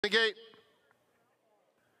The gate.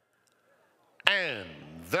 And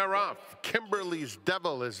they're off. Kimberly's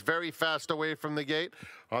Devil is very fast away from the gate.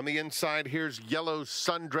 On the inside, here's Yellow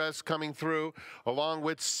Sundress coming through, along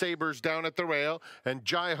with Sabres down at the rail. And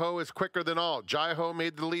Jai Ho is quicker than all. Jai Ho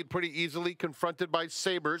made the lead pretty easily, confronted by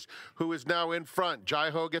Sabres, who is now in front.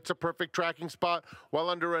 Jai Ho gets a perfect tracking spot, well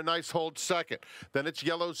under a nice hold second. Then it's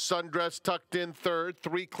Yellow Sundress tucked in third,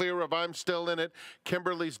 3 clear of I'm Still In It.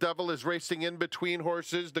 Kimberly's Devil is racing in between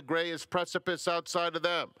horses. The gray is Precipice outside of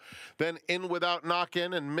them. Then In Without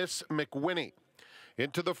Knock-In and Miss McWhinney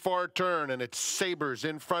into the far turn, and it's Sabres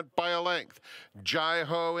in front by a length. Jai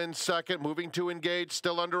Ho in second, moving to engage,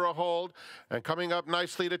 still under a hold, and coming up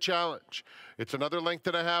nicely to challenge. It's another length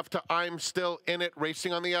and a half to I'm Still In It,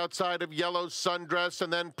 racing on the outside of Yellow Sundress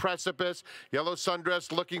and then Precipice. Yellow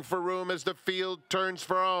Sundress looking for room as the field turns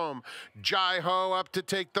for home. Jai Ho up to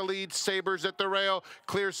take the lead. Sabres at the rail.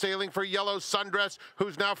 Clear sailing for Yellow Sundress,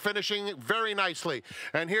 who's now finishing very nicely.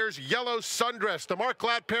 And here's Yellow Sundress. The Mark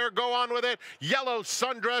Glatt pair go on with it. Yellow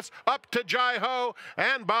Sundress up to Jai Ho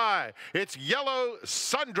and by. It's Yellow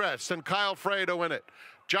Sundress and Kyle Frey to win it.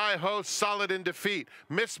 Jai Ho solid in defeat.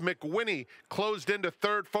 Miss McWhinney closed into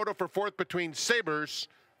third. Photo for fourth between Sabres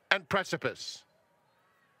and Precipice.